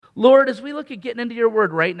Lord, as we look at getting into your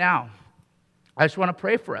word right now, I just want to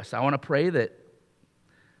pray for us. I want to pray that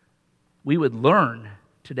we would learn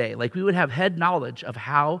today, like we would have head knowledge of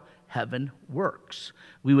how heaven works.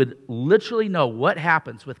 We would literally know what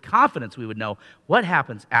happens. With confidence, we would know what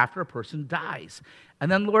happens after a person dies.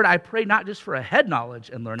 And then, Lord, I pray not just for a head knowledge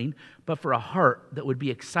and learning, but for a heart that would be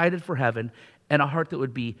excited for heaven, and a heart that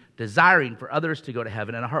would be desiring for others to go to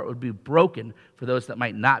heaven, and a heart would be broken for those that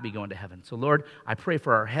might not be going to heaven. So, Lord, I pray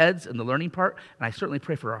for our heads in the learning part, and I certainly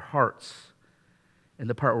pray for our hearts in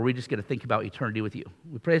the part where we just get to think about eternity with you.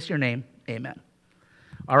 We pray this in your name. Amen.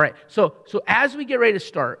 All right, so as we get ready to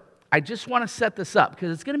start, I just want to set this up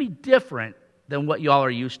because it's going to be different than what y'all are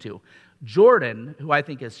used to. Jordan, who I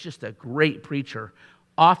think is just a great preacher,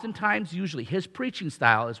 oftentimes, usually, his preaching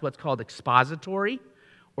style is what's called expository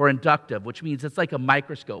or inductive, which means it's like a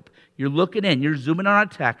microscope. You're looking in, you're zooming on a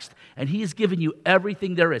text, and he's giving you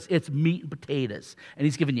everything there is. It's meat and potatoes. And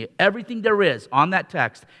he's giving you everything there is on that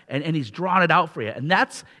text, and he's drawn it out for you. And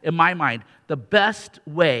that's, in my mind, the best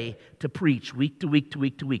way to preach week to week to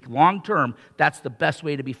week to week. Long term, that's the best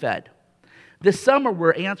way to be fed. This summer,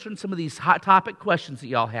 we're answering some of these hot topic questions that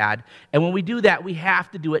y'all had, and when we do that, we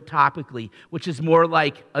have to do it topically, which is more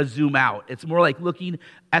like a zoom out. It's more like looking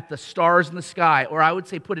at the stars in the sky, or I would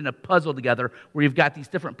say putting a puzzle together where you've got these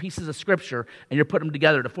different pieces of Scripture, and you're putting them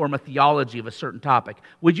together to form a theology of a certain topic.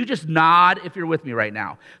 Would you just nod if you're with me right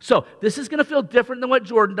now? So this is going to feel different than what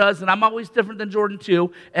Jordan does, and I'm always different than Jordan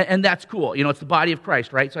too, and that's cool. You know, it's the body of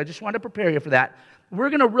Christ, right? So I just wanted to prepare you for that. We're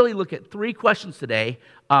going to really look at 3 questions today,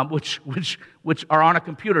 which are on a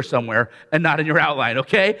computer somewhere and not in your outline,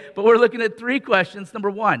 okay? But we're looking at 3 questions. Number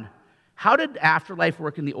 1, how did afterlife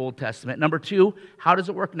work in the Old Testament? Number 2, how does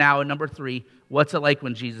it work now? And number 3, what's it like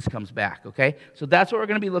when Jesus comes back, okay? So that's what we're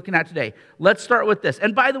going to be looking at today. Let's start with this.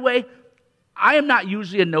 And by the way, I am not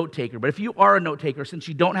usually a note taker, but if you are a note taker, since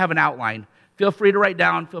you don't have an outline, feel free to write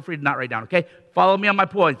down, feel free to not write down, okay? Follow me on my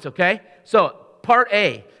points, okay? So, part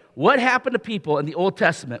A. What happened to people in the Old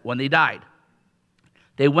Testament when they died?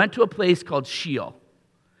 They went to a place called Sheol.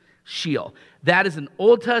 Sheol. That is an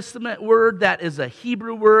Old Testament word. That is a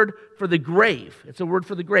Hebrew word for the grave. It's a word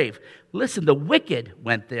for the grave. Listen, the wicked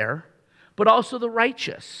went there, but also the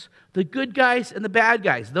righteous. The good guys and the bad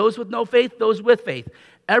guys. Those with no faith, those with faith.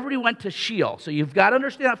 Everybody went to Sheol. So you've got to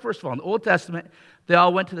understand that, first of all. In the Old Testament, they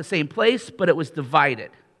all went to the same place, but it was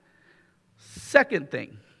divided. Second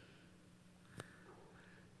thing.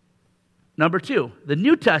 Number 2, the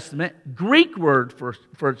New Testament, Greek word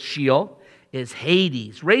for Sheol is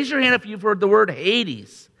Hades. Raise your hand if you've heard the word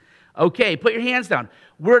Hades. Okay, put your hands down.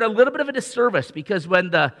 We're at a little bit of a disservice because when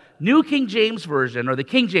the New King James Version or the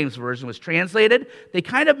King James Version was translated, they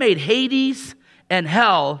kind of made Hades and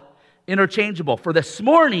hell interchangeable. For this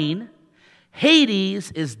morning,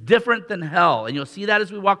 Hades is different than hell, and you'll see that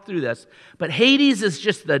as we walk through this. But Hades is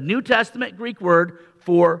just the New Testament Greek word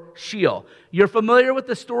for Sheol. You're familiar with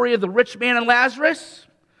the story of the rich man and Lazarus?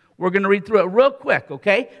 We're going to read through it real quick,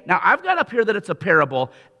 okay? Now, I've got up here that it's a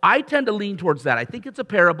parable. I tend to lean towards that. I think it's a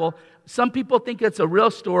parable. Some people think it's a real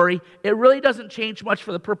story. It really doesn't change much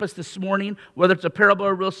for the purpose this morning, whether it's a parable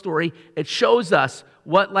or a real story. It shows us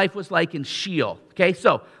what life was like in Sheol, okay?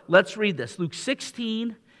 So, let's read this. Luke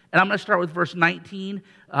 16, and I'm going to start with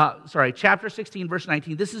chapter 16, verse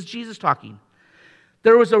 19. This is Jesus talking.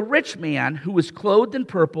 There was a rich man who was clothed in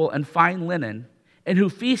purple and fine linen, and who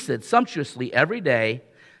feasted sumptuously every day.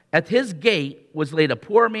 At his gate was laid a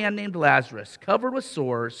poor man named Lazarus, covered with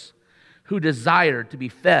sores, who desired to be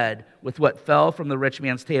fed with what fell from the rich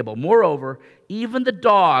man's table. Moreover, even the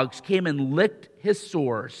dogs came and licked his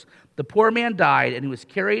sores. The poor man died, and he was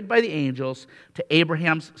carried by the angels to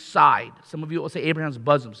Abraham's side. Some of you will say Abraham's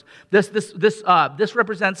bosoms. This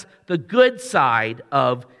represents the good side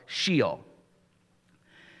of Sheol.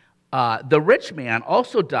 The rich man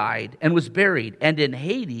also died and was buried, and in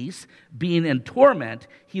Hades, being in torment,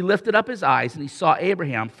 he lifted up his eyes and he saw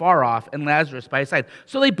Abraham far off and Lazarus by his side.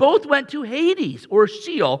 So they both went to Hades, or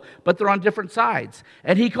Sheol, but they're on different sides.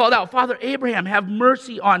 And he called out, Father Abraham, have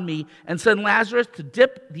mercy on me, and send Lazarus to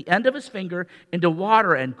dip the end of his finger into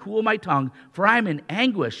water and cool my tongue, for I am in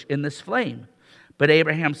anguish in this flame. But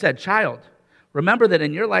Abraham said, Child, remember that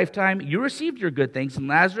in your lifetime you received your good things, and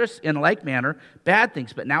Lazarus in like manner bad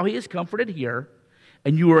things. But now he is comforted here,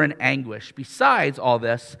 and you are in anguish. Besides all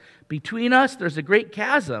this, between us there's a great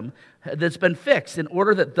chasm that's been fixed, in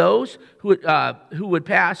order that those who would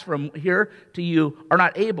pass from here to you are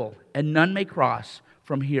not able, and none may cross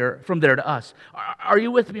from there to us. Are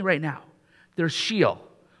you with me right now? There's Sheol,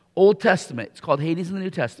 Old Testament. It's called Hades in the New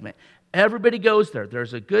Testament. Everybody goes there.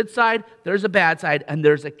 There's a good side, there's a bad side, and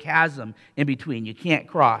there's a chasm in between. You can't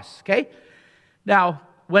cross, okay? Now,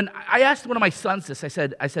 when I asked one of my sons this, I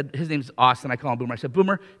said, his name's Austin, I call him Boomer. I said,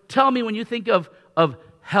 Boomer, tell me when you think of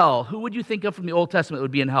hell, who would you think of from the Old Testament that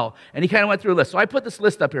would be in hell? And he kind of went through a list. So I put this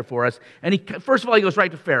list up here for us. And first of all, he goes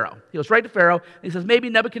right to Pharaoh. He goes right to Pharaoh. And he says, maybe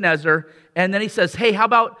Nebuchadnezzar. And then he says, hey, how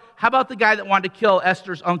about the guy that wanted to kill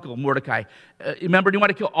Esther's uncle, Mordecai? Remember, do you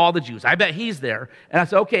want to kill all the Jews? I bet he's there. And I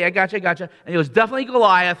said, okay, I gotcha. And he goes, definitely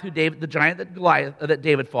Goliath, the giant that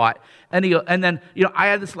David fought. And then I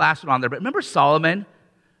had this last one on there. But remember Solomon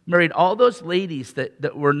married all those ladies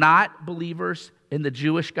that were not believers in the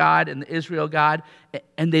Jewish God and the Israel God,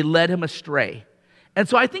 and they led him astray. And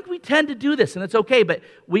so I think we tend to do this, and it's okay, but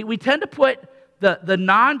we tend to put the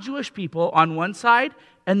non-Jewish people on one side,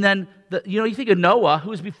 and then, you think of Noah, who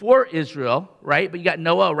was before Israel, right? But you got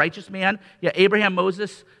Noah, a righteous man. You got Abraham,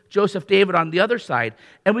 Moses, Joseph, David on the other side.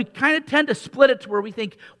 And we kind of tend to split it to where we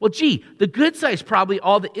think, well, gee, the good side's probably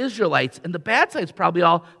all the Israelites, and the bad side's probably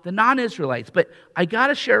all the non-Israelites. But I got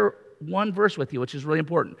to share one verse with you, which is really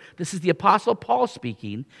important. This is the Apostle Paul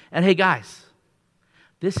speaking. And hey, guys,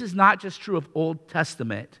 this is not just true of Old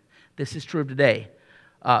Testament. This is true of today.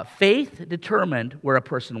 Faith determined where a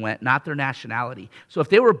person went, not their nationality. So if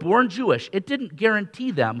they were born Jewish, it didn't guarantee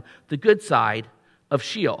them the good side of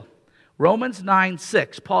Sheol. Romans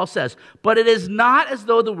 9:6, Paul says, but it is not as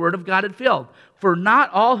though the word of God had failed, for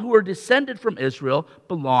not all who are descended from Israel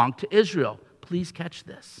belong to Israel. Please catch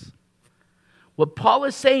this. What Paul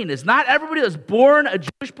is saying is not everybody that's born a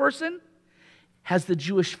Jewish person has the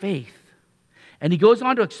Jewish faith. And he goes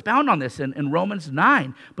on to expound on this in Romans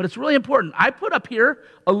 9. But it's really important. I put up here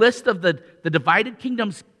a list of the divided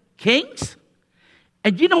kingdom's kings.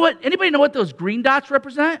 And you know what? Anybody know what those green dots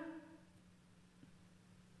represent?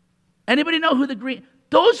 Anybody know who the green...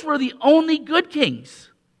 Those were the only good kings.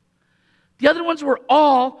 The other ones were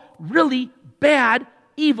all really bad,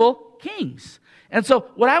 evil kings. And so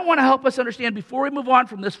what I want to help us understand before we move on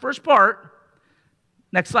from this first part,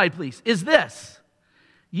 next slide please, is this.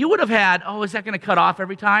 You would have had, is that going to cut off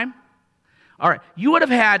every time? All right, you would have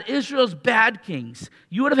had Israel's bad kings.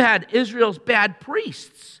 You would have had Israel's bad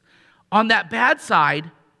priests on that bad side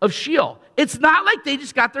of Sheol. It's not like they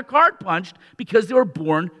just got their card punched because they were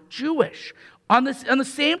born Jewish. On the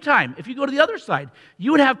same time, if you go to the other side,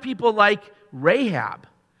 you would have people like Rahab. Do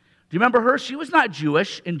you remember her? She was not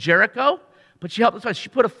Jewish in Jericho. But she helped us. She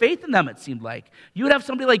put a faith in them, it seemed like. You would have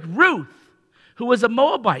somebody like Ruth, who was a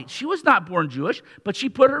Moabite. She was not born Jewish, but she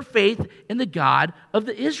put her faith in the God of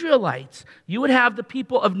the Israelites. You would have the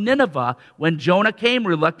people of Nineveh when Jonah came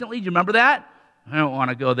reluctantly. Do you remember that? I don't want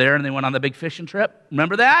to go there, and they went on the big fishing trip.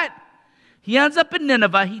 Remember that? He ends up in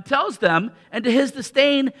Nineveh. He tells them, and to his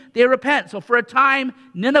disdain, they repent. So for a time,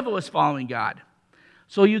 Nineveh was following God.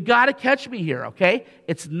 So you got to catch me here, okay?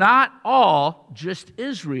 It's not all just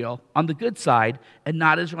Israel on the good side and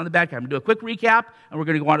not Israel on the bad side. I'm going to do a quick recap, and we're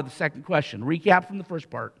going to go on to the second question. Recap from the first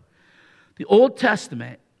part. The Old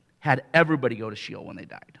Testament had everybody go to Sheol when they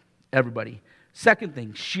died. Everybody. Second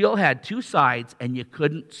thing, Sheol had two sides, and you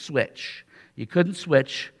couldn't switch. You couldn't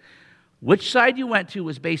switch. Which side you went to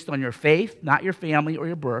was based on your faith, not your family or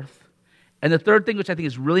your birth. And the third thing, which I think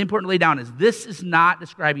is really important to lay down, is this is not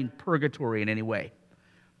describing purgatory in any way.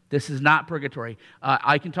 This is not purgatory.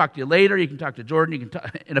 I can talk to you later. You can talk to Jordan. You can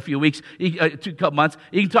talk in a few weeks, a couple months.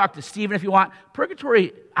 You can talk to Stephen if you want.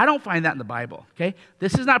 Purgatory, I don't find that in the Bible, okay?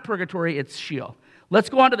 This is not purgatory. It's Sheol. Let's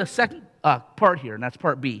go on to the second part here, and that's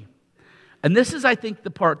part B. And this is, I think,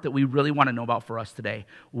 the part that we really want to know about for us today.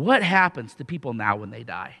 What happens to people now when they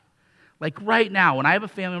die? Like right now, when I have a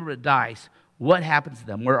family member that dies, what happens to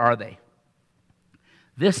them? Where are they?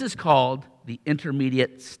 This is called the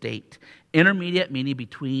intermediate state. Intermediate meaning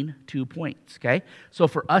between 2 points, okay? So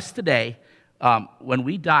for us today, when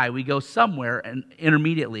we die, we go somewhere, and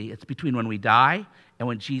intermediately, it's between when we die and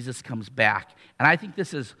when Jesus comes back. And I think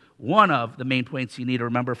this is one of the main points you need to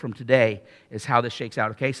remember from today is how this shakes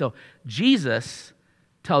out, okay? So Jesus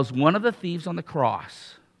tells one of the thieves on the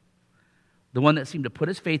cross, the one that seemed to put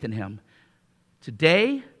his faith in him,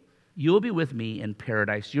 today you will be with me in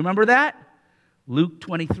paradise. Do you remember that? Luke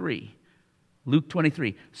 23. Luke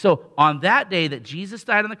 23. So on that day that Jesus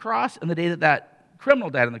died on the cross and the day that that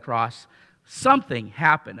criminal died on the cross, something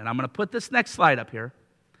happened. And I'm going to put this next slide up here.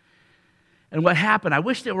 And what happened, I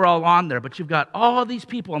wish they were all on there, but you've got all these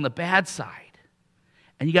people on the bad side.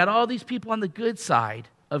 And you got all these people on the good side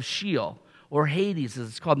of Sheol, or Hades as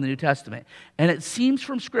it's called in the New Testament. And it seems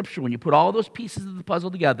from Scripture, when you put all those pieces of the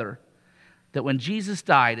puzzle together, that when Jesus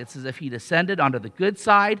died, it's as if he descended onto the good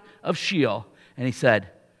side of Sheol, and he said,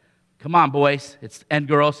 come on, boys, and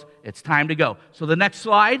girls, it's time to go. So the next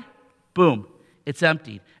slide, boom, it's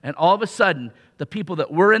emptied. And all of a sudden, the people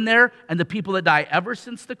that were in there and the people that died ever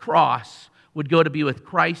since the cross, would go to be with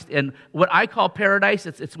Christ in what I call paradise.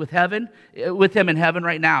 It's with heaven, with him in heaven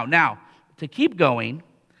right now. Now, to keep going,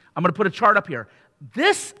 I'm going to put a chart up here.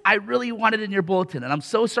 This I really wanted in your bulletin, and I'm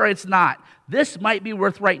so sorry it's not. This might be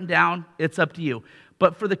worth writing down. It's up to you.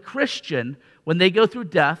 But for the Christian, when they go through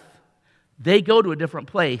death, they go to a different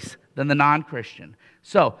place than the non-Christian.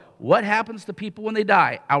 So, what happens to people when they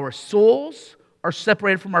die? Our souls are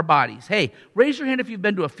separated from our bodies. Hey, raise your hand if you've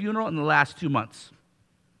been to a funeral in the last 2 months.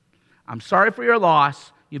 I'm sorry for your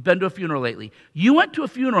loss. You've been to a funeral lately. You went to a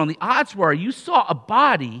funeral, and the odds were you saw a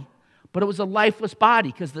body, but it was a lifeless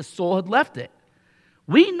body because the soul had left it.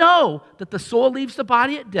 We know that the soul leaves the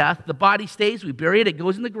body at death. The body stays. We bury it. It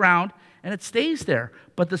goes in the ground, and it stays there.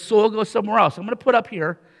 But the soul goes somewhere else. I'm going to put up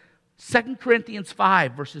here 2 Corinthians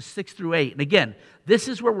 5, verses 6 through 8. And again, this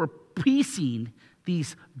is where we're piecing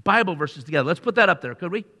these Bible verses together. Let's put that up there,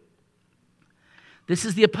 could we? This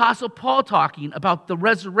is the Apostle Paul talking about the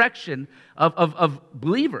resurrection of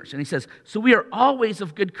believers. And he says, so we are always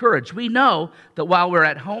of good courage. We know that while we're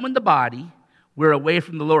at home in the body, we're away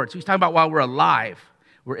from the Lord. So he's talking about while we're alive.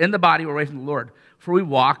 We're in the body, we're away from the Lord. For we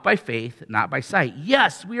walk by faith, not by sight.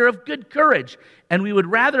 Yes, we are of good courage, and we would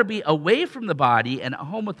rather be away from the body and at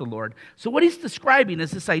home with the Lord. So what he's describing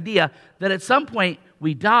is this idea that at some point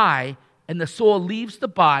we die, and the soul leaves the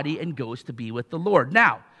body and goes to be with the Lord.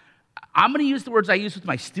 Now, I'm going to use the words I use with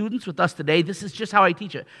my students, with us today. This is just how I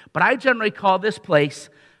teach it. But I generally call this place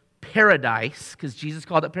paradise, because Jesus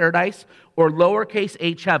called it paradise, or lowercase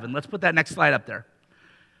h heaven. Let's put that next slide up there.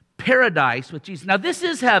 Paradise with Jesus. Now, this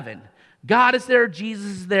is heaven. God is there, Jesus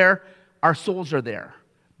is there, our souls are there.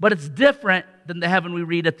 But it's different than the heaven we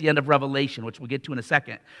read at the end of Revelation, which we'll get to in a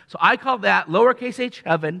second. So I call that lowercase h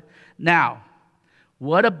heaven. Now,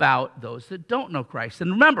 what about those that don't know Christ?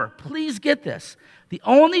 And remember, please get this. The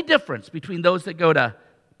only difference between those that go to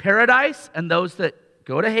paradise and those that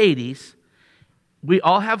go to Hades, we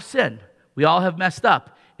all have sinned. We all have messed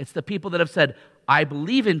up. It's the people that have said, I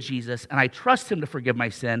believe in Jesus and I trust him to forgive my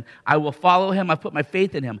sin. I will follow him. I've put my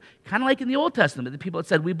faith in him. Kind of like in the Old Testament, the people that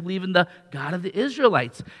said, we believe in the God of the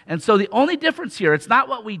Israelites. And so the only difference here, it's not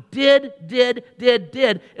what we did.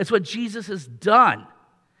 It's what Jesus has done.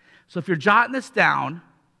 So if you're jotting this down,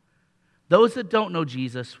 those that don't know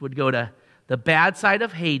Jesus would go to the bad side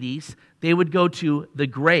of Hades. They would go to the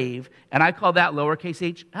grave, and I call that lowercase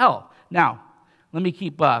h, hell. Now, let me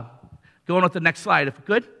keep going with the next slide, if we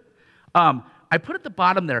could. I put at the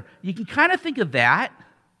bottom there, you can kind of think of that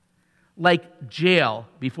like jail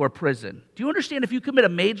before prison. Do you understand if you commit a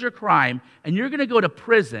major crime and you're going to go to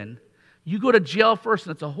prison, you go to jail first,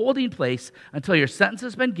 and it's a holding place until your sentence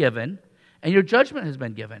has been given and your judgment has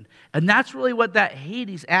been given. And that's really what that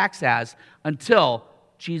Hades acts as until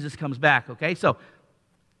Jesus comes back, okay? So,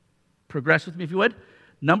 progress with me if you would.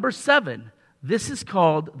 Number 7, this is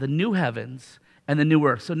called the new heavens and the new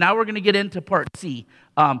earth. So now we're going to get into part C.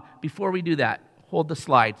 Before we do that, hold the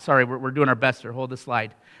slide. Sorry, we're doing our best here. Hold the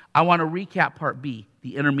slide. I want to recap part B,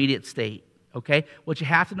 the intermediate state, okay? What you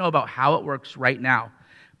have to know about how it works right now.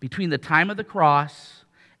 Between the time of the cross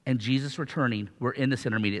and Jesus returning, we're in this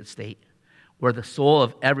intermediate state where the soul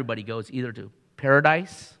of everybody goes either to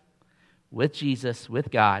paradise with Jesus,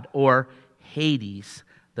 with God, or Hades,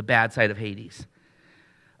 the bad side of Hades.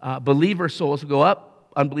 Believer souls will go up,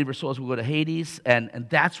 unbeliever souls will go to Hades, and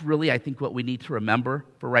that's really, I think, what we need to remember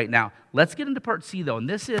for right now. Let's get into part C, though, and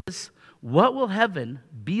this is, what will heaven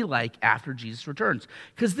be like after Jesus returns?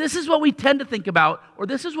 Because this is what we tend to think about, or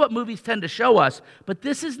this is what movies tend to show us, but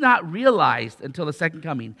this is not realized until the second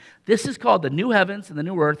coming. This is called the new heavens and the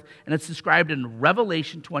new earth, and it's described in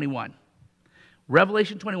Revelation 21.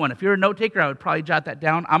 Revelation 21. If you're a note taker, I would probably jot that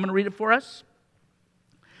down. I'm going to read it for us.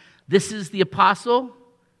 This is the Apostle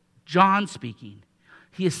John speaking.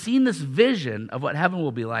 He has seen this vision of what heaven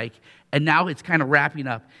will be like, and now it's kind of wrapping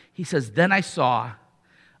up. He says, then I saw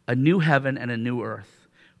a new heaven and a new earth.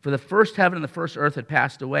 For the first heaven and the first earth had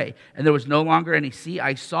passed away, and there was no longer any sea.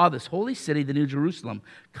 I saw this holy city, the New Jerusalem,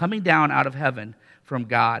 coming down out of heaven from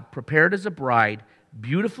God, prepared as a bride,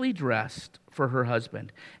 beautifully dressed for her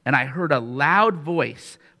husband. And I heard a loud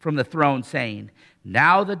voice from the throne saying,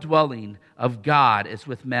 now the dwelling of God is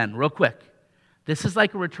with men. Real quick, this is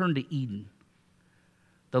like a return to Eden.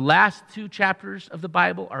 The last 2 chapters of the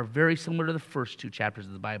Bible are very similar to the first 2 chapters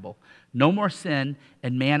of the Bible. No more sin,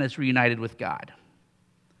 and man is reunited with God.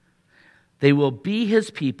 They will be his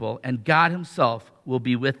people, and God himself will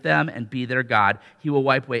be with them and be their God. He will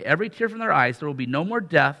wipe away every tear from their eyes. There will be no more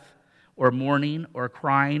death or mourning or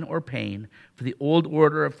crying or pain, for the old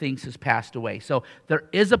order of things has passed away. So there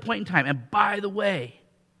is a point in time, and by the way,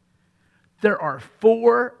 there are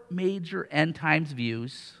 4 major end times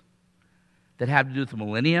views that have to do with the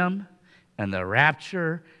millennium and the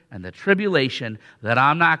rapture and the tribulation that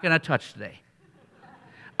I'm not going to touch today.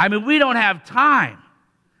 I mean, we don't have time.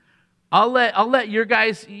 I'll let your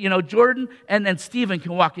guys, Jordan and Stephen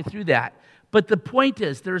can walk you through that. But the point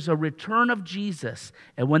is, there's a return of Jesus,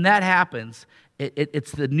 and when that happens,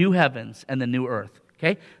 it's the new heavens and the new earth.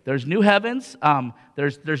 Okay? There's new heavens,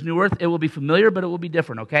 there's new earth. It will be familiar, but it will be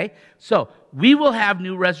different, okay? So, we will have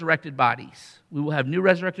new resurrected bodies. We will have new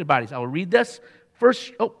resurrected bodies. I will read this.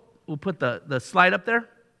 First, we'll put the slide up there.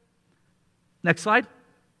 Next slide.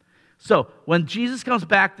 So, when Jesus comes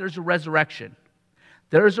back, there's a resurrection.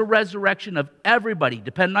 There's a resurrection of everybody,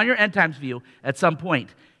 depending on your end times view, at some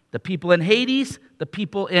point. The people in Hades, the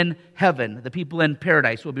people in heaven, the people in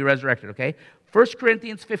paradise will be resurrected, okay? 1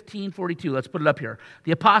 Corinthians 15:42, let's put it up here.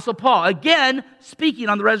 The Apostle Paul, again, speaking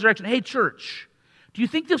on the resurrection. Hey, church, do you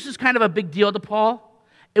think this is kind of a big deal to Paul?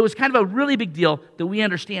 It was kind of a really big deal that we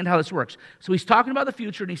understand how this works. So he's talking about the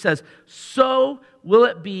future, and he says, so will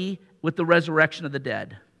it be with the resurrection of the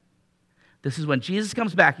dead. This is when Jesus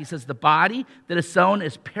comes back. He says the body that is sown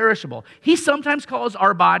is perishable. He sometimes calls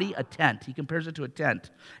our body a tent. He compares it to a tent.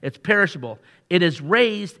 It's perishable. It is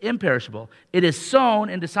raised imperishable. It is sown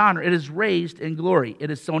in dishonor. It is raised in glory. It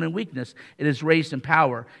is sown in weakness. It is raised in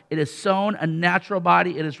power. It is sown a natural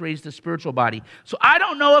body. It is raised a spiritual body. So I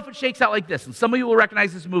don't know if it shakes out like this. And some of you will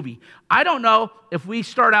recognize this movie. I don't know if we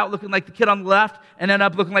start out looking like the kid on the left and end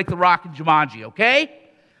up looking like the Rock in Jumanji, okay?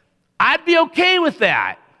 I'd be okay with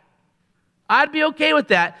that. I'd be okay with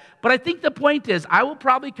that, but I think the point is I will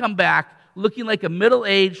probably come back looking like a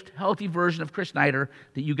middle-aged, healthy version of Chris Snyder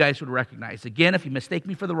that you guys would recognize. Again, if you mistake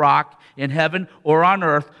me for the Rock in heaven or on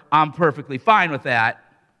earth, I'm perfectly fine with that.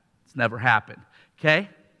 It's never happened, okay?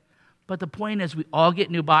 But the point is we all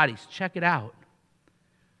get new bodies. Check it out.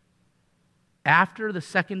 After the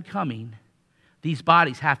second coming, these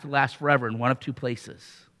bodies have to last forever in one of two places.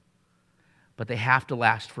 But they have to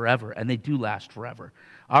last forever, and they do last forever.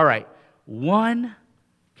 All right. One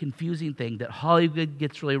confusing thing that Hollywood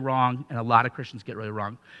gets really wrong and a lot of Christians get really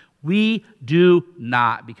wrong. We do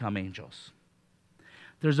not become angels.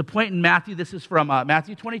 There's a point in Matthew, this is from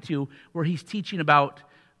Matthew 22, where he's teaching about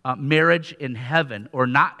marriage in heaven or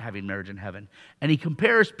not having marriage in heaven. And he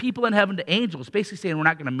compares people in heaven to angels, basically saying we're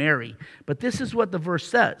not going to marry. But this is what the verse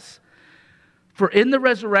says. For in the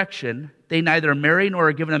resurrection, they neither marry nor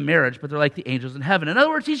are given in marriage, but they're like the angels in heaven. In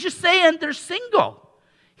other words, he's just saying they're single.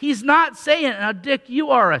 He's not saying, now, Dick, you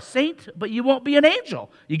are a saint, but you won't be an angel.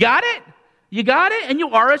 You got it? You got it? And you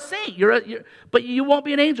are a saint, but you won't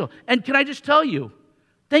be an angel. And can I just tell you,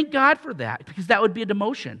 thank God for that, because that would be a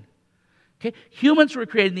demotion. Okay? Humans were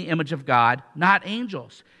created in the image of God, not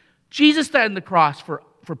angels. Jesus died on the cross for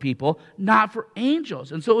people, not for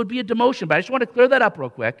angels. And so it would be a demotion. But I just want to clear that up real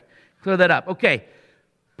quick. Clear that up. Okay.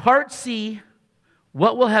 Part C.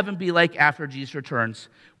 What will heaven be like after Jesus returns?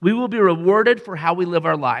 We will be rewarded for how we live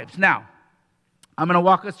our lives. Now, I'm going to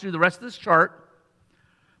walk us through the rest of this chart.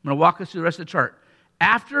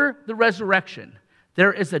 After the resurrection,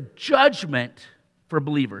 there is a judgment for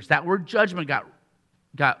believers. That word judgment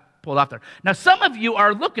got pulled off there. Now, some of you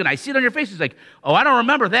are looking. I see it on your faces like, oh, I don't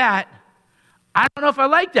remember that. I don't know if I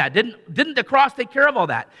like that. Didn't the cross take care of all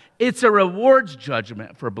that? It's a rewards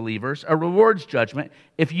judgment for believers, a rewards judgment.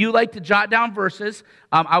 If you like to jot down verses,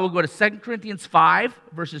 I will go to 2 Corinthians 5,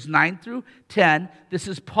 verses 9 through 10. This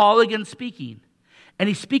is Paul again speaking. And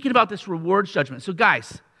he's speaking about this rewards judgment. So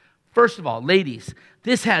guys, first of all, ladies,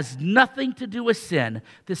 this has nothing to do with sin.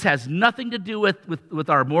 This has nothing to do with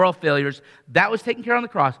our moral failures. That was taken care of on the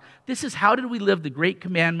cross. This is how did we live the great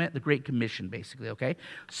commandment, the great commission, basically, okay?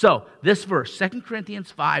 So, this verse, 2 Corinthians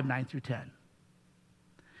 5, 9 through 10.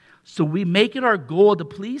 So we make it our goal to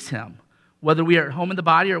please him, whether we are at home in the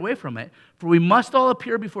body or away from it. For we must all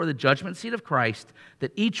appear before the judgment seat of Christ,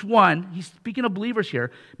 that each one, he's speaking of believers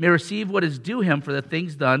here, may receive what is due him for the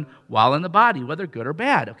things done while in the body, whether good or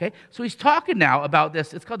bad, okay? So he's talking now about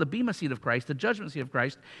this. It's called the bema seat of Christ, the judgment seat of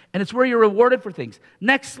Christ, and it's where you're rewarded for things.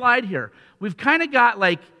 Next slide here. We've kind of got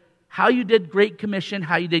like how you did Great Commission,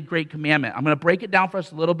 how you did Great Commandment. I'm going to break it down for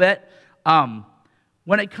us a little bit.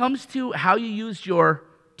 When it comes to how you used your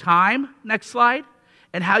time, next slide,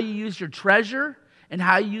 and how you use your treasure, and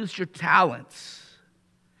how you use your talents.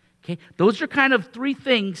 Okay? Those are kind of three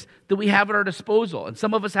things that we have at our disposal. And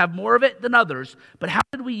some of us have more of it than others, but how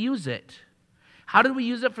did we use it? How did we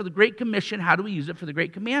use it for the Great Commission? How do we use it for the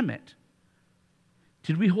Great Commandment?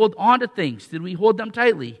 Did we hold on to things? Did we hold them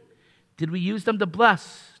tightly? Did we use them to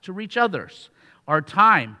bless, to reach others? Our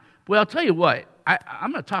time. Boy, I'll tell you what,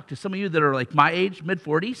 I'm going to talk to some of you that are like my age,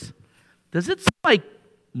 mid-40s. Does it seem like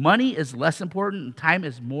money is less important and time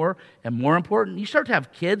is more and more important, you start to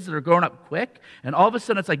have kids that are growing up quick, and all of a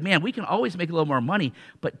sudden it's like, man, we can always make a little more money,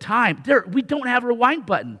 but time, we don't have a rewind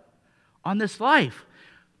button on this life.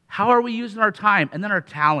 How are we using our time? And then our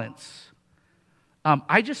talents.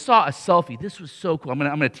 I just saw a selfie. This was so cool. I'm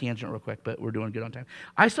gonna tangent real quick, but we're doing good on time.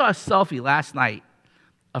 I saw a selfie last night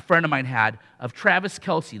a friend of mine had of Travis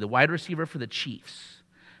Kelce, the wide receiver for the Chiefs.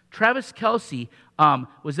 Travis Kelce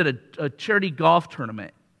was at a charity golf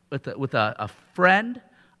tournament with a friend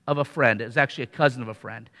of a friend. It was actually a cousin of a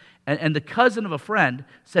friend. And the cousin of a friend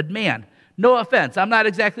said, man, no offense, I'm not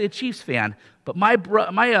exactly a Chiefs fan, but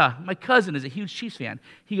my cousin is a huge Chiefs fan.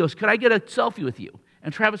 He goes, could I get a selfie with you?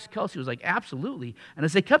 And Travis Kelce was like, absolutely. And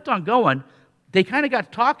as they kept on going, they kind of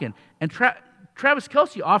got talking. And Travis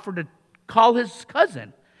Kelce offered to call his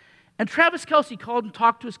cousin. And Travis Kelce called and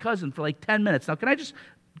talked to his cousin for like 10 minutes. Now, can I just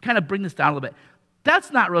kind of bring this down a little bit?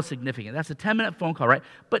 That's not real significant. That's a 10-minute phone call, right?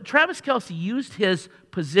 But Travis Kelce used his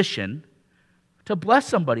position to bless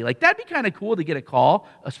somebody. Like, that'd be kind of cool to get a call,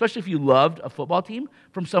 especially if you loved a football team,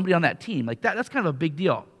 from somebody on that team. Like, that's kind of a big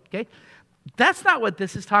deal, okay? That's not what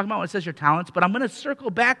this is talking about when it says your talents, but I'm going to circle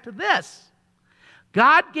back to this.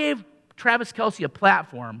 God gave Travis Kelce a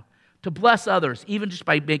platform to bless others, even just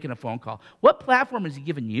by making a phone call. What platform has he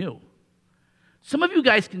given you? Some of you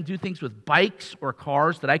guys can do things with bikes or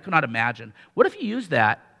cars that I could not imagine. What if you use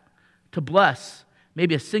that to bless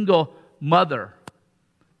maybe a single mother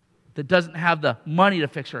that doesn't have the money to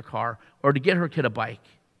fix her car or to get her kid a bike?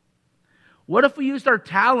 What if we used our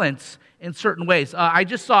talents in certain ways? I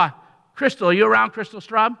just saw Crystal. Are you around, Crystal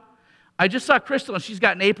Straub? I just saw Crystal, and she's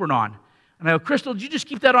got an apron on. And I go, Crystal, did you just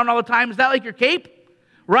keep that on all the time? Is that like your cape?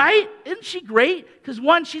 Right? Isn't she great? Because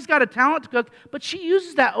one, she's got a talent to cook, but she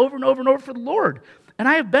uses that over and over and over for the Lord. And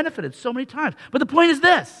I have benefited so many times. But the point is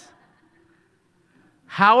this.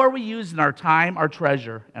 How are we using our time, our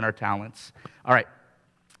treasure, and our talents? All right.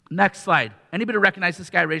 Next slide. Anybody recognize this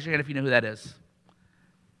guy? Raise your hand if you know who that is.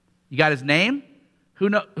 You got his name? Who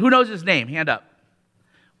knows his name? Hand up.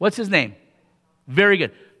 What's his name? Very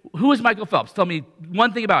good. Who is Michael Phelps? Tell me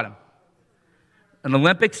one thing about him. An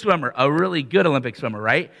Olympic swimmer, a really good Olympic swimmer,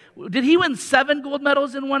 right? Did he win 7 gold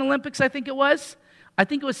medals in one Olympics, I think it was? I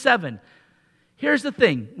think it was 7. Here's the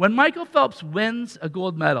thing. When Michael Phelps wins a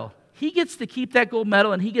gold medal, he gets to keep that gold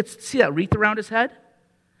medal and he gets to see that wreath around his head.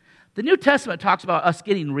 The New Testament talks about us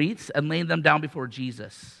getting wreaths and laying them down before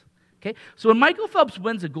Jesus. Okay? So when Michael Phelps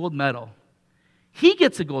wins a gold medal, he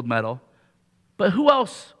gets a gold medal, but who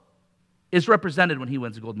else is represented when he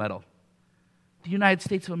wins a gold medal? The United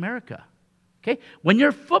States of America. Okay? When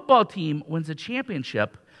your football team wins a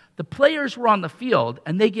championship, the players were on the field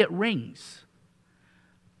and they get rings.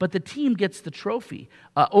 But the team gets the trophy.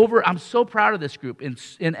 I'm so proud of this group. In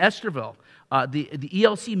Esterville, the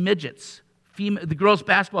ELC Midgets, the girls'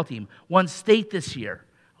 basketball team, won state this year.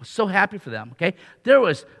 I was so happy for them, okay? There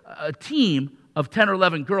was a team of 10 or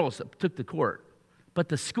 11 girls that took the court, but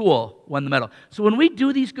the school won the medal. So when we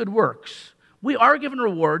do these good works, we are given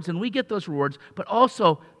rewards, and we get those rewards, but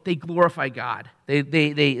also they glorify God.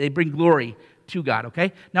 They bring glory to God,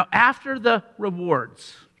 okay? Now, after the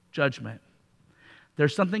rewards, judgment,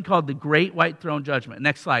 there's something called the Great White Throne Judgment.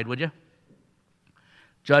 Next slide, would you?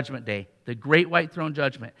 Judgment Day, the Great White Throne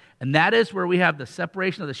Judgment. And that is where we have the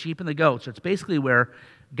separation of the sheep and the goats. So it's basically where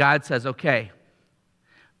God says, okay,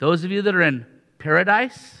 those of you that are in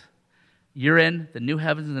paradise, you're in the new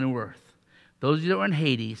heavens and the new earth. Those of you that are in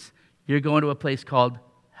Hades, you're going to a place called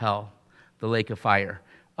hell, the lake of fire.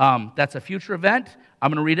 That's a future event. I'm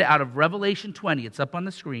going to read it out of Revelation 20. It's up on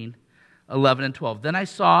the screen, 11 and 12. Then I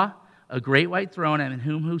saw a great white throne and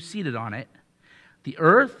him who seated on it. The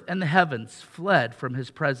earth and the heavens fled from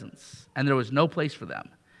his presence, and there was no place for them.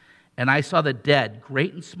 And I saw the dead,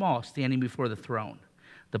 great and small, standing before the throne.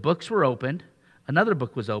 The books were opened. Another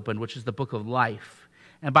book was opened, which is the book of life.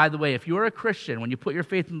 And by the way, if you're a Christian, when you put your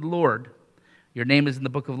faith in the Lord, your name is in the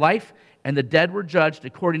book of life, and the dead were judged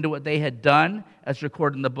according to what they had done as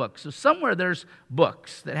recorded in the book. So somewhere there's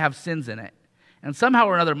books that have sins in it. And somehow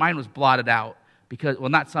or another, mine was blotted out. Because, well,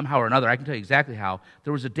 not somehow or another. I can tell you exactly how.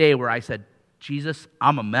 There was a day where I said, Jesus,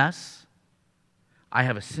 I'm a mess. I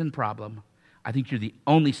have a sin problem. I think you're the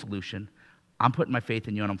only solution. I'm putting my faith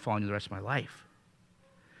in you, and I'm following you the rest of my life.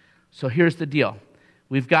 So here's the deal.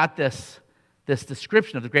 We've got this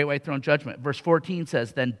description of the Great White Throne Judgment. Verse 14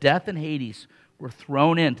 says, then death and Hades were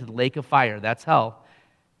thrown into the lake of fire. That's hell.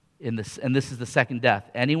 And this is the second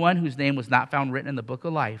death. Anyone whose name was not found written in the book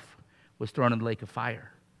of life was thrown in the lake of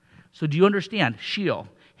fire. So do you understand? Sheol,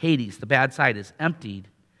 Hades, the bad side, is emptied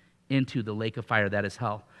into the lake of fire. That is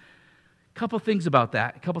hell. A couple things about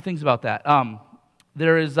that.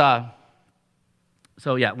 There is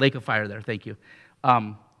So yeah, lake of fire there. Thank you.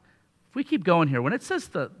 If we keep going here, when it says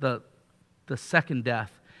the second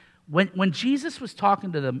death, when Jesus was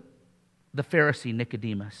talking to the Pharisee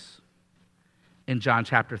Nicodemus in John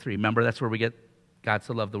chapter 3, remember that's where we get God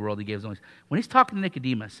so loved the world he gave his only. When he's talking to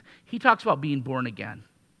Nicodemus, he talks about being born again.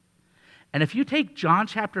 And if you take John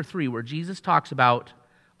chapter 3, where Jesus talks about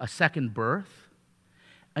a second birth,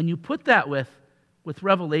 and you put that with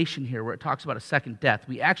Revelation here, where it talks about a second death,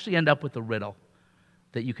 we actually end up with a riddle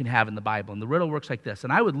that you can have in the Bible. And the riddle works like this.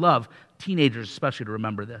 And I would love teenagers especially to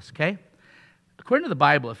remember this, okay? According to the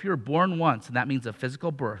Bible, if you're born once, and that means a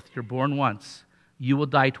physical birth, you're born once, you will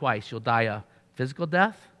die twice. You'll die a physical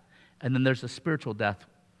death, and then there's a spiritual death,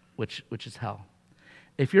 which is hell.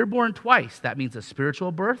 If you're born twice, that means a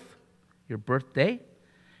spiritual birth, your birthday,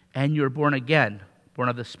 and you're born again, born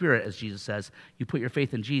of the Spirit, as Jesus says. You put your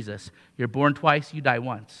faith in Jesus. You're born twice, you die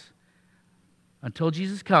once. Until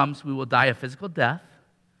Jesus comes, we will die a physical death,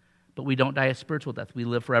 but we don't die a spiritual death. We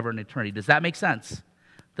live forever in eternity. Does that make sense?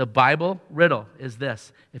 The Bible riddle is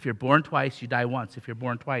this. If you're born twice, you die once. If you're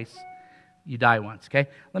born twice, you die once, okay?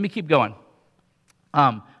 Let me keep going.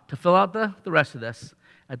 To fill out the rest of this,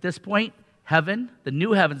 at this point, heaven, the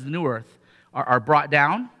new heavens, the new earth, are brought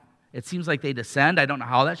down. It seems like they descend. I don't know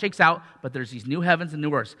how that shakes out, but there's these new heavens and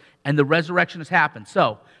new earths, and the resurrection has happened.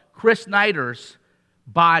 So, Chris Snyder's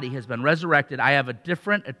body has been resurrected. I have a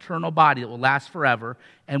different eternal body that will last forever,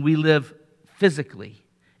 and we live physically.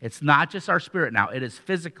 It's not just our spirit now. It is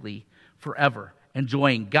physically forever,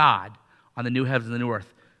 enjoying God on the new heavens and the new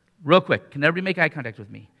earth. Real quick, can everybody make eye contact with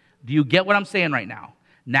me? Do you get what I'm saying right now?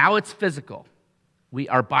 Now it's physical.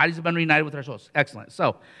 Our bodies have been reunited with our souls. Excellent.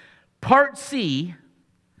 So, part C,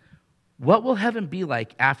 what will heaven be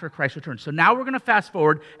like after Christ returns? So now we're going to fast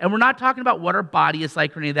forward, and we're not talking about what our body is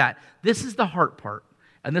like or any of that. This is the heart part,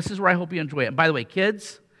 and this is where I hope you enjoy it. And by the way,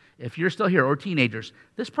 kids, if you're still here, or teenagers,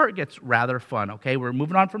 this part gets rather fun, okay? We're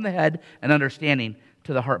moving on from the head and understanding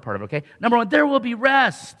to the heart part of it, okay? Number one, there will be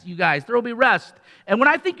rest, you guys. There will be rest. And when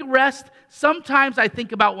I think of rest, sometimes I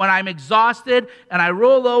think about when I'm exhausted and I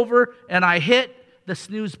roll over and I hit the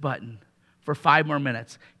snooze button for 5 more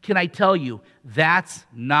minutes. Can I tell you, that's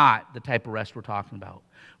not the type of rest we're talking about.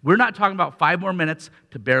 We're not talking about 5 more minutes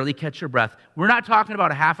to barely catch your breath. We're not talking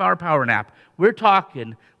about a half-hour power nap. We're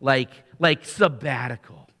talking like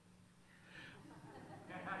sabbatical.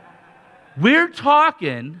 We're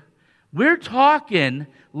talking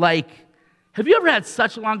like, have you ever had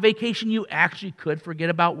such a long vacation you actually could forget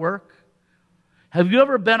about work? Have you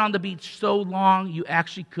ever been on the beach so long you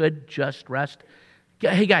actually could just rest?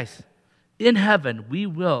 Hey guys, in heaven we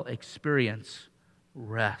will experience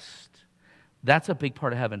rest. That's a big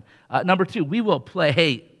part of heaven. Number 2, we will play.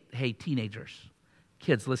 Hey teenagers,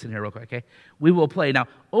 kids, listen here real quick, okay? We will play. Now,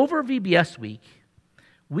 over VBS week,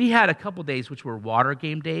 we had a couple days which were water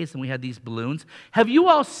game days, and we had these balloons. Have you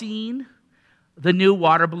all seen the new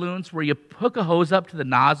water balloons where you hook a hose up to the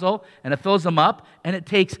nozzle and it fills them up, and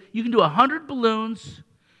you can do 100 balloons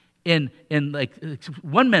in like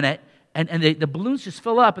 1 minute, and the balloons just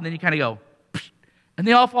fill up, and then you kind of go, and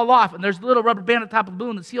they all fall off, and there's a little rubber band on top of the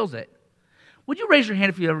balloon that seals it. Would you raise your hand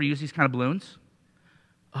if you ever use these kind of balloons?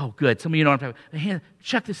 Oh, good. Some of you know what I'm talking about.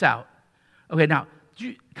 Check this out. Okay, now,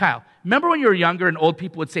 Kyle, remember when you were younger and old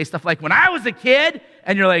people would say stuff like, when I was a kid,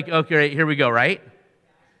 and you're like, okay, right, here we go, right?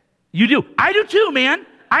 You do. I do too, man.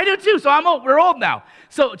 I do too. So I'm old. We're old now.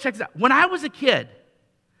 So check this out. When I was a kid,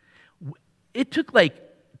 it took like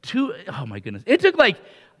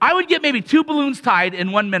I would get maybe 2 balloons tied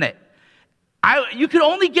in 1 minute. You could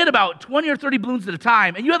only get about 20 or 30 balloons at a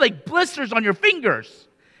time, and you had like blisters on your fingers.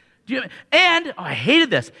 I hated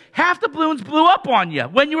this. Half the balloons blew up on you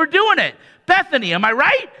when you were doing it. Bethany, am I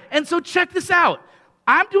right? And so check this out.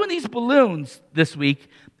 I'm doing these balloons this week,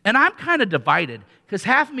 and I'm kind of divided, because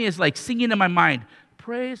half of me is like singing in my mind,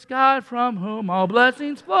 praise God from whom all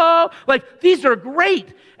blessings flow. Like, these are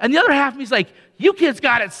great. And the other half of me is like, you kids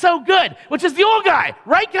got it so good, which is the old guy.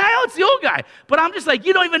 Right, Kyle? It's the old guy. But I'm just like,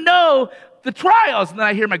 you don't even know the trials. And then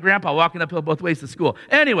I hear my grandpa walking uphill both ways to school.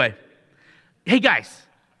 Anyway, hey, guys,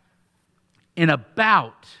 in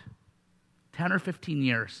about 10 or 15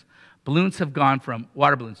 years, balloons have gone from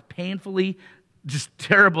water balloons, painfully just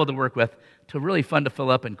terrible to work with, to really fun to fill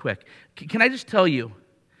up and quick. Can I just tell you,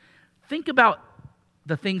 think about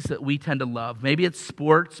the things that we tend to love. Maybe it's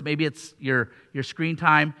sports, maybe it's your screen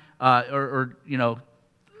time, or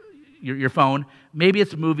your phone. Maybe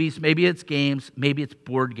it's movies, maybe it's games, maybe it's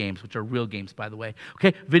board games, which are real games, by the way.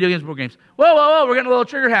 Okay, video games, board games. Whoa, we're getting a little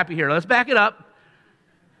trigger happy here. Let's back it up.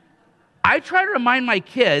 I try to remind my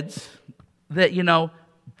kids that,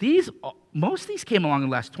 most of these came along in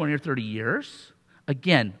the last 20 or 30 years.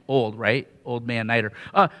 Again, old, right? Old man nighter.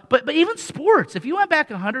 But even sports, if you went back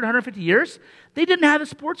 100, 150 years, they didn't have the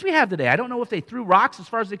sports we have today. I don't know if they threw rocks as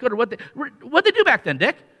far as they could or what they do back then,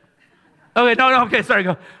 Dick? Okay, no, okay, sorry,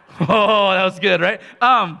 go. Oh, that was good, right?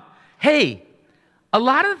 Hey, a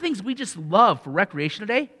lot of the things we just love for recreation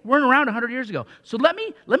today weren't around 100 years ago. So let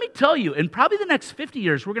me tell you, in probably the next 50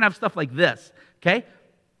 years, we're going to have stuff like this, okay?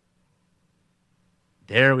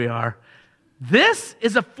 There we are. This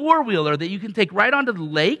is a four-wheeler that you can take right onto the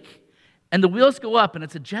lake, and the wheels go up, and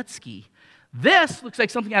it's a jet ski. This looks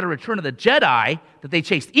like something out of Return of the Jedi that they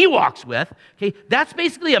chased Ewoks with. Okay, that's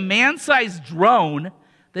basically a man-sized drone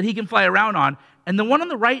that he can fly around on. And the one on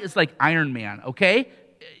the right is like Iron Man, okay?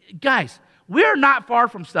 Guys, we're not far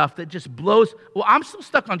from stuff that just blows. Well, I'm still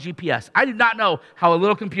stuck on GPS. I do not know how a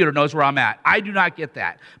little computer knows where I'm at. I do not get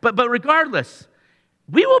that. But regardless,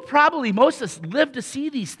 we will probably, most of us, live to see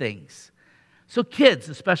these things. So kids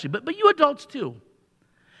especially, but you adults too.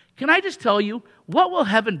 Can I just tell you, what will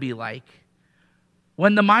heaven be like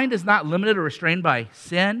when the mind is not limited or restrained by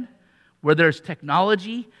sin, where there's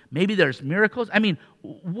technology, maybe there's miracles? I mean,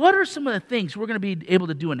 what are some of the things we're going to be able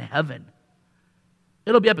to do in heaven?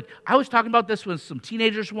 It'll be epic. I was talking about this with some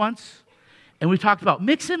teenagers once, and we talked about,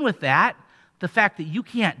 mix in with that the fact that you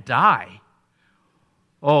can't die.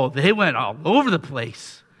 Oh, they went all over the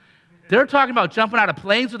place. They're talking about jumping out of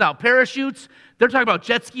planes without parachutes. They're talking about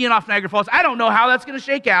jet skiing off Niagara Falls. I don't know how that's going to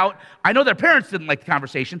shake out. I know their parents didn't like the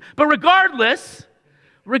conversation. But regardless,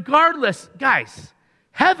 guys,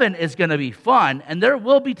 heaven is going to be fun, and there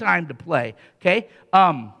will be time to play, okay?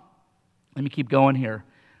 Let me keep going here.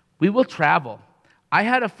 We will travel. I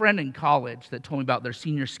had a friend in college that told me about their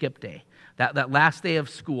senior skip day, that last day of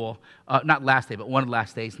school, not last day, but one of the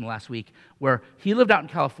last days in the last week, where he lived out in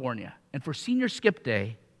California. And for senior skip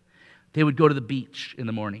day, they would go to the beach in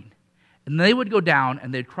the morning. And they would go down,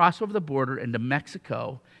 and they'd cross over the border into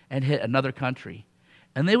Mexico and hit another country.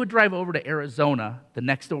 And they would drive over to Arizona, the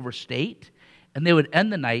next over state, and they would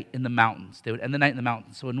end the night in the mountains.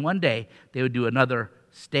 So in one day, they would do another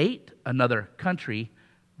state, another country,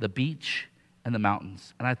 the beach, and the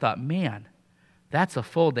mountains. And I thought, man, that's a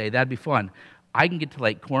full day. That'd be fun. I can get to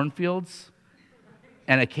like cornfields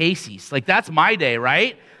and a Casey's. Like, that's my day,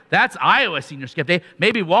 right? That's Iowa senior skip day.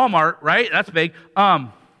 Maybe Walmart, right? That's big.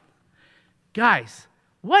 Guys,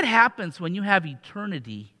 what happens when you have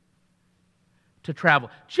eternity to travel?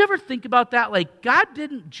 Did you ever think about that? Like, God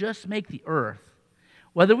didn't just make the earth.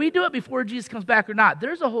 Whether we do it before Jesus comes back or not,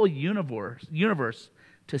 there's a whole universe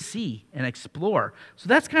to see and explore. So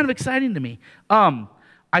that's kind of exciting to me.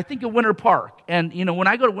 I think of Winter Park. And, when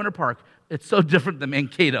I go to Winter Park, it's so different than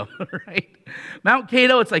Mankato, right? Mount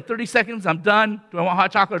Cato, it's like 30 seconds, I'm done. Do I want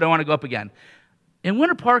hot chocolate or do I want to go up again? In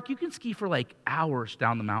Winter Park, you can ski for like hours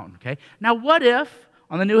down the mountain, okay? Now, what if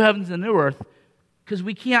on the new heavens and new earth, because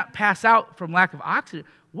we can't pass out from lack of oxygen,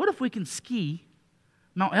 what if we can ski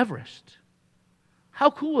Mount Everest?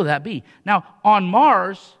 How cool will that be? Now, on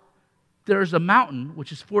Mars, there's a mountain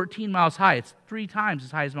which is 14 miles high. It's 3 times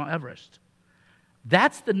as high as Mount Everest.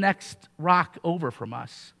 That's the next rock over from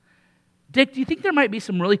us. Dick, do you think there might be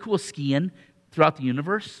some really cool skiing throughout the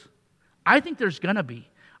universe? I think there's going to be.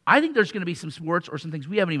 I think there's going to be some sports or some things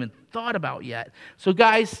we haven't even thought about yet. So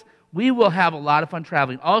guys, we will have a lot of fun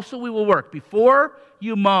traveling. Also, we will work. Before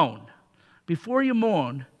you moan,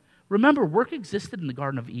 remember, work existed in the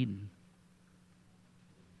Garden of Eden.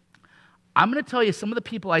 I'm going to tell you some of the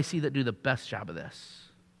people I see that do the best job of this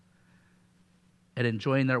at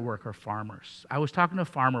enjoying their work are farmers. I was talking to a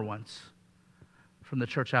farmer once from the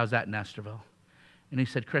church I was at in Nestorville. And he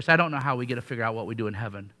said, Chris, I don't know how we get to figure out what we do in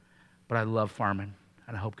heaven, but I love farming,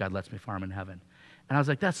 and I hope God lets me farm in heaven. And I was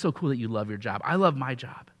like, that's so cool that you love your job. I love my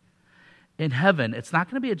job. In heaven, it's not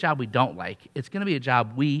going to be a job we don't like. It's going to be a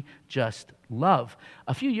job we just love.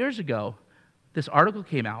 A few years ago, this article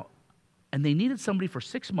came out, and they needed somebody for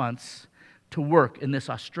 6 months to work in this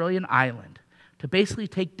Australian island to basically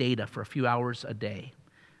take data for a few hours a day.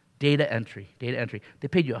 Data entry. They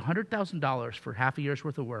paid you $100,000 for half a year's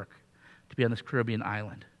worth of work to be on this Caribbean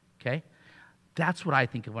island, okay? That's what I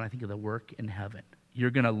think of when I think of the work in heaven.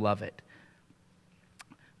 You're going to love it.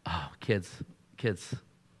 Oh, kids,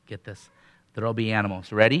 get this. There'll be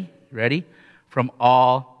animals. Ready? From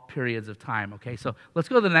all periods of time, okay? So let's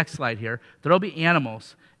go to the next slide here. There'll be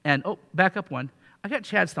animals. And, back up one. I got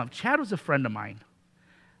Chad stumped. Chad was a friend of mine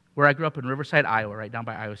where I grew up in Riverside, Iowa, right down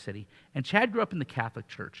by Iowa City. And Chad grew up in the Catholic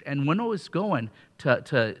Church. And when I was going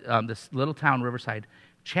to this little town, Riverside,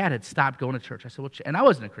 Chad had stopped going to church. I said, and I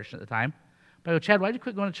wasn't a Christian at the time. But I go, Chad, why'd you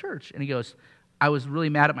quit going to church? And he goes, I was really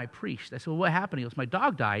mad at my priest. I said, well, what happened? He goes, my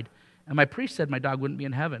dog died, and my priest said my dog wouldn't be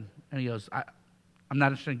in heaven. And he goes, I'm not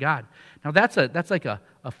interested in God. Now, that's like a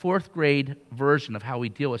fourth grade version of how we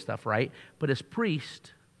deal with stuff, right? But his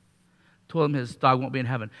priest told him his dog won't be in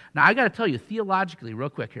heaven. Now, I got to tell you, theologically, real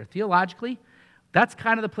quick here, theologically, that's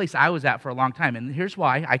kind of the place I was at for a long time. And here's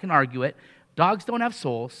why. I can argue it. Dogs don't have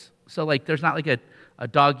souls. So, like, there's not like a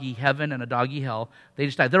doggy heaven and a doggy hell. They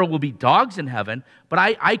just die. There will be dogs in heaven, but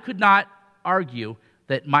I could not argue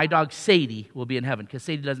that my dog Sadie will be in heaven because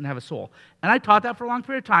Sadie doesn't have a soul. And I taught that for a long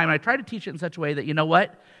period of time, and I tried to teach it in such a way that, you know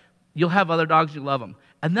what? You'll have other dogs, you love them.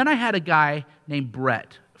 And then I had a guy named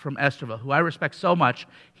Brett from Esterville, who I respect so much.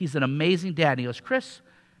 He's an amazing dad. And he goes, Chris,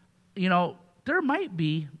 you know, there might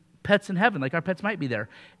be pets in heaven, like our pets might be there.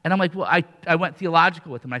 And I'm like, well, I went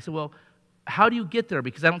theological with him. I said, well, how do you get there?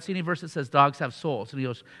 Because I don't see any verse that says dogs have souls. And he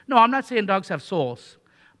goes, no, I'm not saying dogs have souls.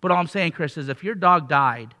 But all I'm saying, Chris, is if your dog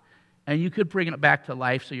died and you could bring it back to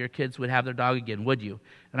life so your kids would have their dog again, would you?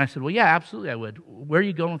 And I said, well, yeah, absolutely I would. Where are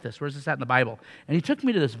you going with this? Where's this at in the Bible? And he took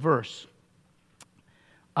me to this verse.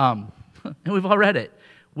 And we've all read it.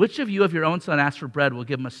 Which of you, if your own son asks for bread, will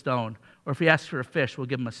give him a stone? Or if he asks for a fish, will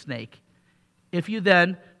give him a snake? If you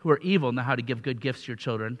then, who are evil, know how to give good gifts to your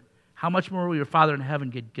children, how much more will your Father in heaven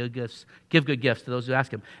give good gifts to those who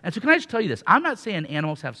ask him? And so can I just tell you this? I'm not saying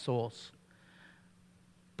animals have souls.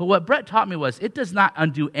 But what Brett taught me was it does not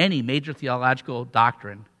undo any major theological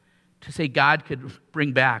doctrine to say God could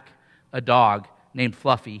bring back a dog named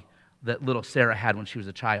Fluffy that little Sarah had when she was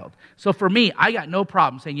a child. So for me, I got no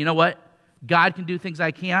problem saying, you know what? God can do things I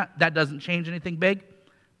can't. That doesn't change anything big.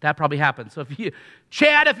 That probably happens. So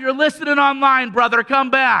Chad, if you're listening online, brother, come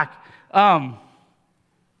back.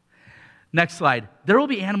 Next slide. There will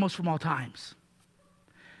be animals from all times.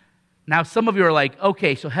 Now, some of you are like,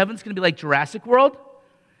 okay, so heaven's going to be like Jurassic World?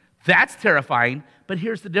 That's terrifying, but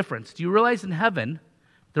here's the difference. Do you realize in heaven,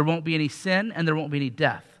 there won't be any sin and there won't be any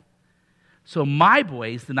death? So my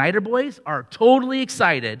boys, the Niter boys, are totally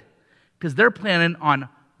excited because they're planning on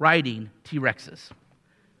riding T-Rexes.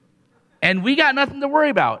 And we got nothing to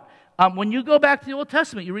worry about. When you go back to the Old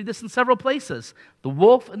Testament, you read this in several places. The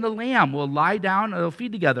wolf and the lamb will lie down and they'll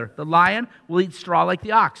feed together. The lion will eat straw like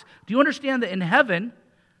the ox. Do you understand that in heaven,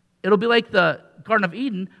 it'll be like the Garden of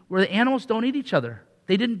Eden where the animals don't eat each other?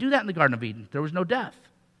 They didn't do that in the Garden of Eden. There was no death.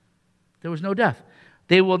 There was no death.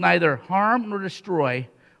 They will neither harm nor destroy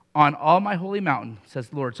on all my holy mountain, says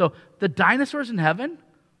the Lord. So the dinosaurs in heaven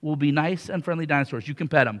will be nice and friendly dinosaurs. You can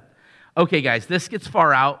pet them. Okay, guys, this gets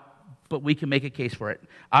far out, but we can make a case for it.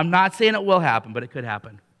 I'm not saying it will happen, but it could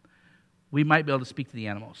happen. We might be able to speak to the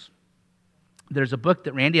animals. There's a book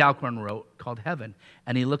that Randy Alcorn wrote called Heaven,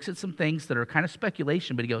 and he looks at some things that are kind of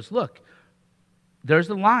speculation, but he goes, look, there's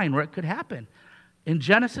the line where it could happen. In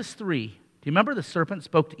Genesis 3, do you remember the serpent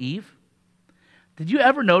spoke to Eve? Did you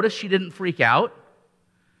ever notice she didn't freak out?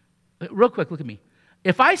 Real quick, look at me.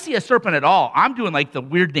 If I see a serpent at all, I'm doing like the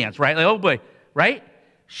weird dance, right? Like, oh boy, right?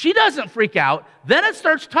 She doesn't freak out. Then it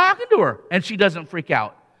starts talking to her, and she doesn't freak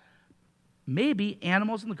out. Maybe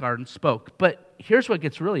animals in the garden spoke. But here's what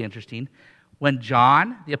gets really interesting. When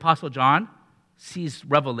John, the Apostle John, sees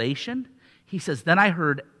Revelation, he says, then I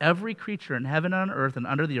heard every creature in heaven and on earth and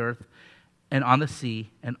under the earth and on the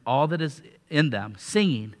sea and all that is in them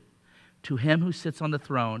singing, to him who sits on the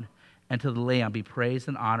throne and to the Lamb be praise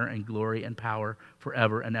and honor and glory and power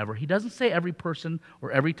forever and ever. He doesn't say every person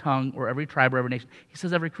or every tongue or every tribe or every nation. He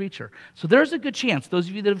says every creature. So there's a good chance, those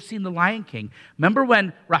of you that have seen The Lion King, remember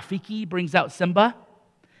when Rafiki brings out Simba?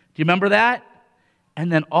 Do you remember that?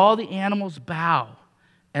 And then all the animals bow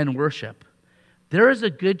and worship. There is a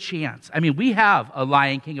good chance. I mean, we have a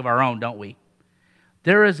Lion King of our own, don't we?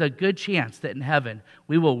 There is a good chance that in heaven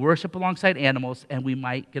we will worship alongside animals and we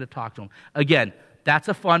might get to talk to them. Again, that's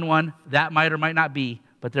a fun one. That might or might not be,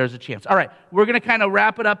 but there's a chance. All right, we're going to kind of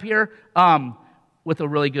wrap it up here with a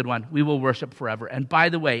really good one. We will worship forever. And by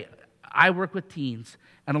the way, I work with teens,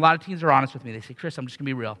 and a lot of teens are honest with me. They say, Chris, I'm just going to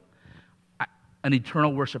be real. An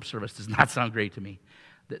eternal worship service does not sound great to me.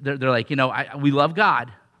 They're like, we love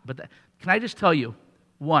God, but can I just tell you,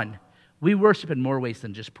 one, we worship in more ways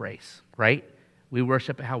than just praise, right? We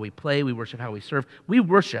worship how we play. We worship how we serve. We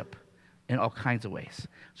worship in all kinds of ways.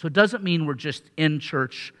 So it doesn't mean we're just in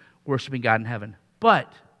church worshiping God in heaven.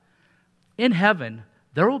 But in heaven,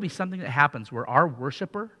 there will be something that happens where our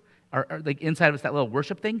worshiper, like inside of us, that little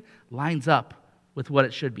worship thing, lines up with what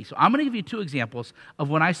it should be. So I'm going to give you two examples of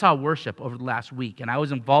when I saw worship over the last week, and I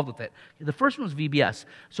was involved with it. The first one was VBS.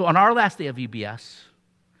 So on our last day of VBS,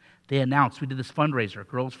 they announced, we did this fundraiser,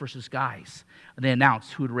 Girls versus Guys, and they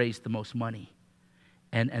announced who had raised the most money.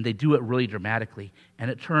 And they do it really dramatically.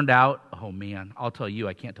 And it turned out, oh man, I'll tell you,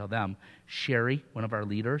 I can't tell them. Sherry, one of our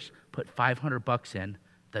leaders, put $500 in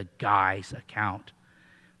the guys' account.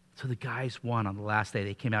 So the guys won on the last day.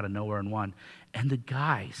 They came out of nowhere and won. And the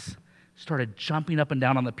guys started jumping up and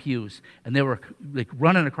down on the pews, and they were like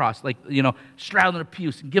running across, like, straddling the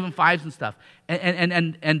pews and giving fives and stuff.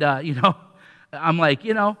 And I'm like,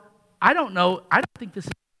 I don't know. I think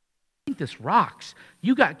this rocks.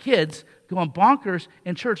 You got kids going bonkers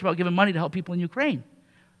in church about giving money to help people in Ukraine.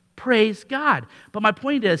 Praise God. But my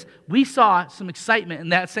point is, we saw some excitement in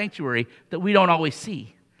that sanctuary that we don't always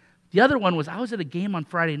see. The other one was, I was at a game on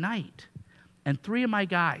Friday night, and three of my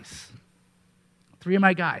guys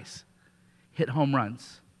hit home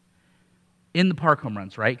runs. In the park home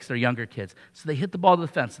runs, right? Because they're younger kids. So they hit the ball to the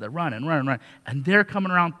fence, so they run, and they're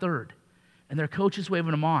coming around third. And their coach is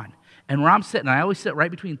waving them on. And where I'm sitting, I always sit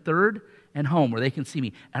right between third and home where they can see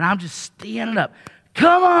me. And I'm just standing up.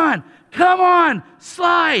 Come on,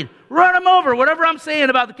 slide, run them over, whatever I'm saying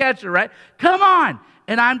about the catcher, right? Come on.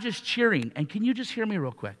 And I'm just cheering. And can you just hear me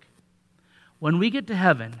real quick? When we get to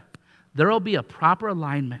heaven, there will be a proper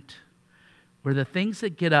alignment where the things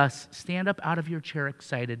that get us stand up out of your chair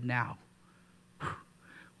excited now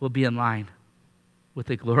will be in line with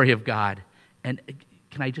the glory of God. And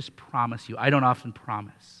can I just promise you, I don't often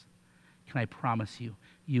promise, can I promise you,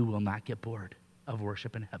 you will not get bored of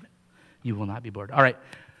worship in heaven. You will not be bored. All right,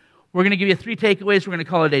 we're going to give you 3 takeaways. We're going to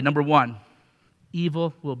call it a day. Number 1,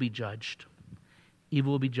 evil will be judged.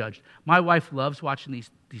 Evil will be judged. My wife loves watching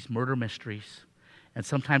these murder mysteries, and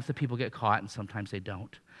sometimes the people get caught and sometimes they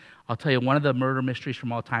don't. I'll tell you, one of the murder mysteries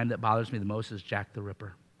from all time that bothers me the most is Jack the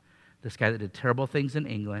Ripper. This guy that did terrible things in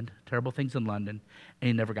England, terrible things in London, and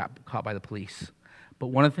he never got caught by the police. But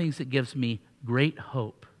one of the things that gives me great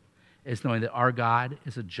hope is knowing that our God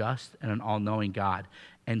is a just and an all-knowing God.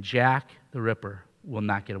 And Jack the Ripper will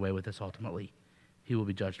not get away with this ultimately. He will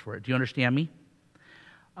be judged for it. Do you understand me?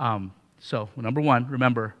 So, number 1,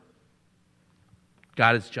 remember,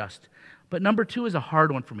 God is just. But number 2 is a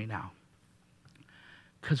hard one for me now.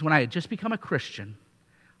 Because when I had just become a Christian,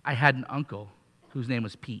 I had an uncle whose name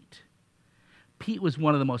was Pete. Pete was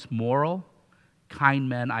one of the most moral, kind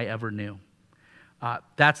men I ever knew.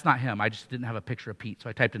 That's not him. I just didn't have a picture of Pete, so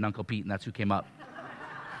I typed in Uncle Pete, and that's who came up.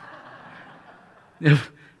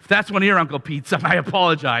 If that's one of your Uncle Pete's, I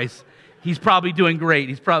apologize. He's probably doing great.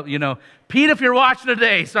 He's probably, Pete, if you're watching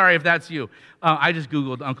today, sorry if that's you. I just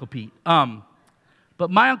Googled Uncle Pete.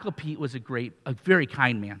 But my Uncle Pete was a very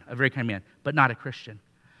kind man, but not a Christian.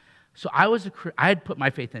 So I had put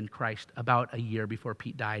my faith in Christ about a year before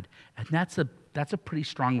Pete died, and that's a pretty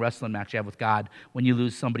strong wrestling match you have with God when you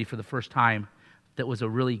lose somebody for the first time that was a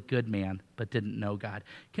really good man but didn't know God.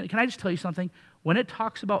 Can I just tell you something? When it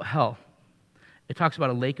talks about hell, it talks about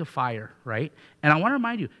a lake of fire, right? And I want to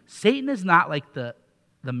remind you, Satan is not like the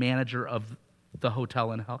manager of the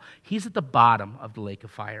hotel in hell. He's at the bottom of the lake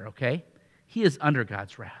of fire, okay? He is under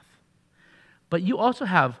God's wrath. But you also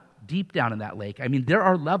have deep down in that lake, there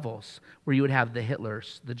are levels where you would have the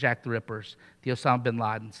Hitlers, the Jack the Rippers, the Osama bin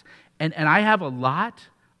Ladens. And I have a lot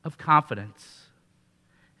of confidence.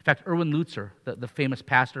 In fact, Erwin Lutzer, the famous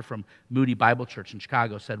pastor from Moody Bible Church in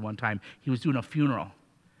Chicago, said one time he was doing a funeral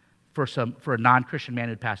for a non-Christian man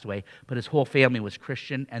who had passed away, but his whole family was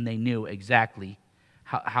Christian, and they knew exactly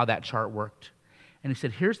how that chart worked. And he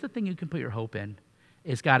said, here's the thing you can put your hope in,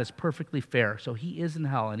 is God is perfectly fair. So he is in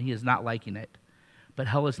hell, and he is not liking it. But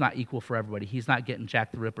hell is not equal for everybody. He's not getting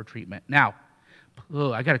Jack the Ripper treatment. Now,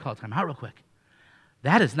 I got to call time out real quick.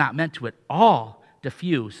 That is not meant to at all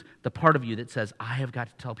diffuse the part of you that says, I have got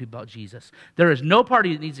to tell people about Jesus. There is no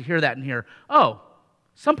party that needs to hear that and hear,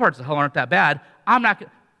 some parts of hell aren't that bad. I'm not going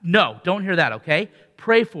to. No, don't hear that, okay?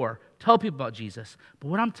 Pray for, tell people about Jesus. But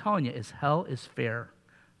what I'm telling you is hell is fair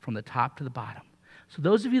from the top to the bottom. So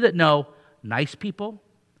those of you that know nice people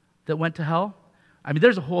that went to hell,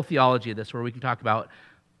 there's a whole theology of this where we can talk about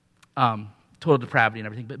total depravity and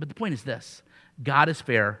everything. But the point is this. God is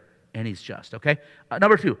fair and he's just, okay?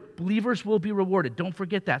 Number 2, believers will be rewarded. Don't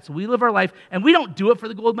forget that. So we live our life, and we don't do it for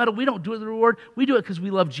the gold medal. We don't do it for the reward. We do it because we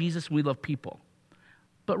love Jesus and we love people.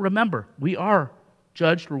 But remember, we are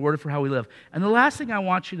judged, rewarded for how we live. And the last thing I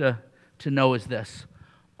want you to know is this.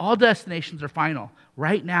 All destinations are final.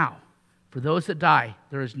 Right now, for those that die,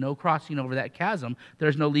 there is no crossing over that chasm. There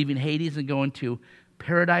is no leaving Hades and going to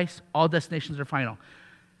paradise. All destinations are final.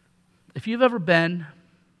 If you've ever been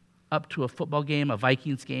up to a football game, a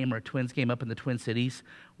Vikings game, or a Twins game up in the Twin Cities,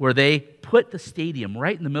 where they put the stadium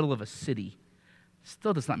right in the middle of a city,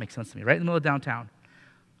 still does not make sense to me, right in the middle of downtown.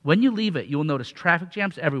 When you leave it, you'll notice traffic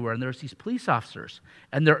jams everywhere, and there's these police officers,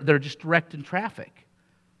 and they're just directing traffic.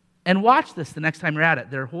 And watch this the next time you're at it.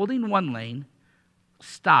 They're holding one lane,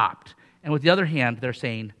 stopped, and with the other hand, they're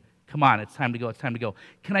saying, come on, it's time to go, it's time to go.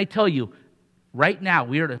 Can I tell you, right now,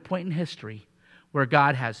 we are at a point in history where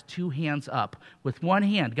God has two hands up. With one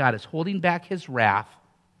hand, God is holding back his wrath,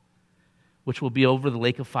 which will be over the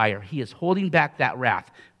lake of fire. He is holding back that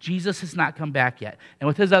wrath. Jesus has not come back yet. And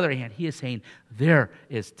with his other hand, he is saying, there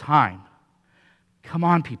is time. Come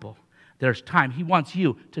on, people. There's time. He wants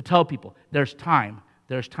you to tell people, there's time.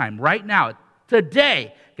 There's time. Right now,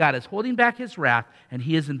 today, God is holding back his wrath, and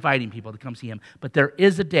he is inviting people to come see him. But there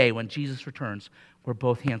is a day when Jesus returns where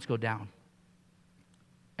both hands go down.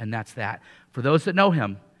 And that's that. For those that know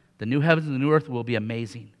him, the new heavens and the new earth will be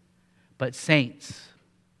amazing. But saints,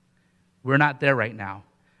 we're not there right now.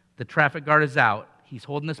 The traffic guard is out. He's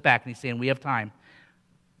holding us back, and he's saying, we have time.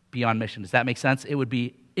 Be on mission. Does that make sense? It would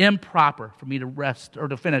be improper for me to rest or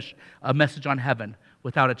to finish a message on heaven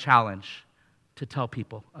without a challenge to tell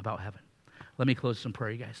people about heaven. Let me close some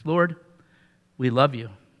prayer, you guys. Lord, we love you.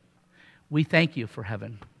 We thank you for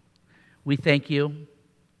heaven. We thank you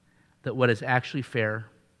that what is actually fair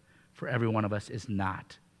for every one of us is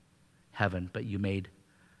not heaven, but you made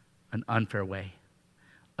an unfair way,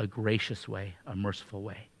 a gracious way, a merciful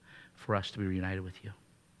way for us to be reunited with you.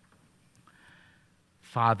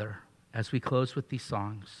 Father, as we close with these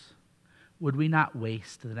songs, would we not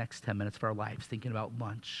waste the next 10 minutes of our lives thinking about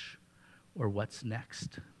lunch or what's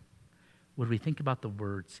next? Would we think about the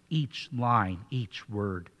words, each line, each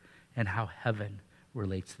word, and how heaven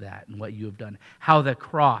relates to that and what you have done, how the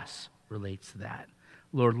cross relates to that?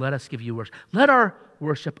 Lord, let us give you worship. Let our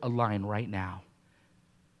worship align right now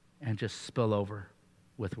and just spill over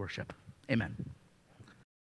with worship. Amen.